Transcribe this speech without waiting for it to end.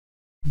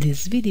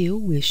This video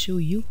will show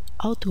you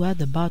how to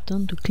add a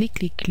button to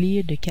quickly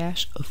clear the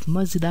cache of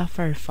Mozilla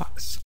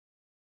Firefox.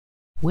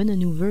 When a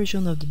new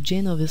version of the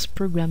GenOvis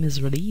program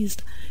is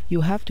released,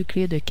 you have to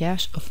clear the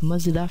cache of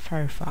Mozilla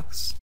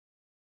Firefox.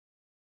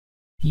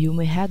 You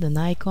may add an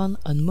icon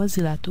on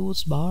Mozilla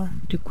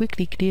toolbar to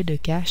quickly clear the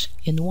cache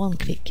in one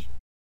click.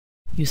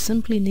 You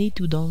simply need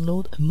to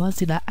download a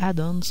Mozilla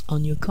add-ons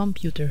on your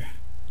computer.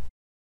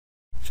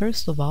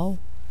 First of all,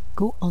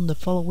 go on the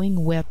following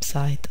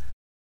website.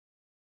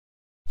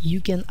 You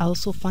can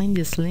also find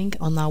this link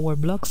on our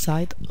blog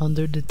site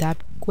under the tab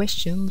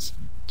Questions,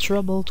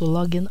 Trouble to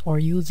log in or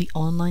use the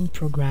online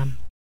program.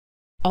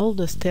 All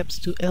the steps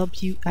to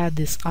help you add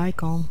this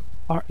icon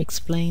are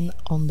explained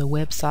on the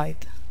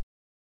website.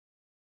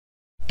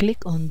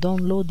 Click on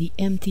Download the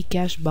Empty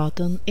Cache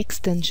button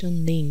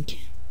extension link.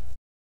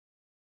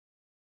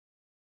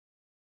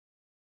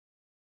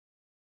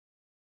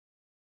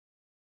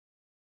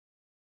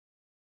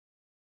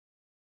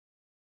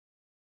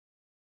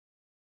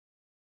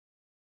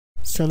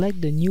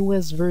 Select the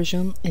newest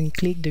version and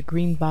click the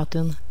green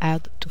button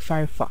Add to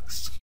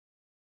Firefox.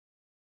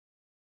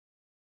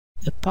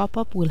 A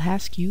pop-up will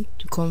ask you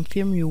to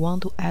confirm you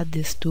want to add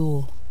this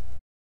tool.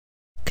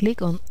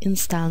 Click on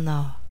Install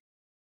Now.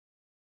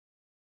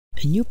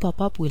 A new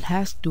pop-up will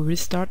ask to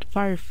restart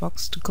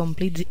Firefox to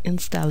complete the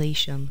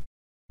installation.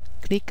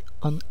 Click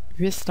on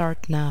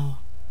Restart Now.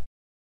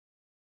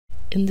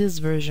 In this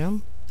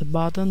version, the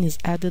button is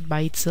added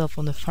by itself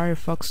on the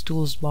Firefox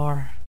tools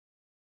bar.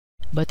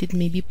 But it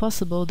may be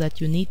possible that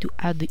you need to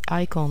add the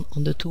icon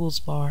on the tools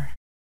bar.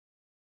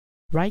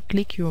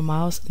 Right-click your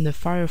mouse in the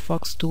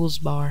Firefox tools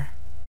bar.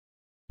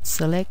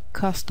 Select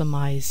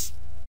Customize.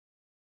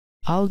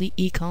 All the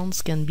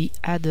icons can be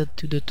added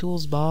to the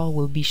tools bar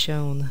will be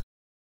shown.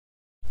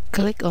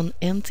 Click on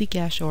Empty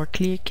Cache or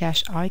Clear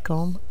Cache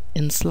icon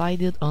and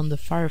slide it on the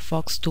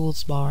Firefox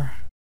tools bar.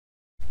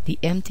 The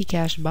Empty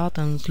Cache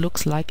button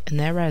looks like an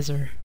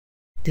eraser.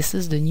 This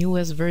is the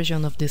newest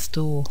version of this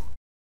tool.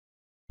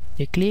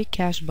 The Clear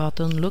Cache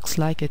button looks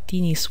like a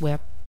teeny sweep.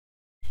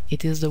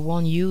 It is the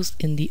one used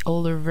in the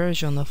older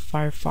version of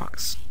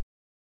Firefox.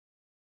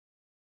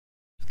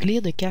 To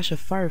clear the cache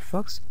of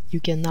Firefox, you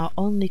can now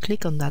only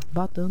click on that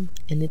button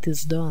and it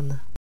is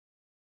done.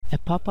 A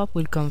pop-up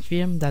will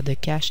confirm that the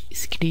cache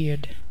is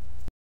cleared.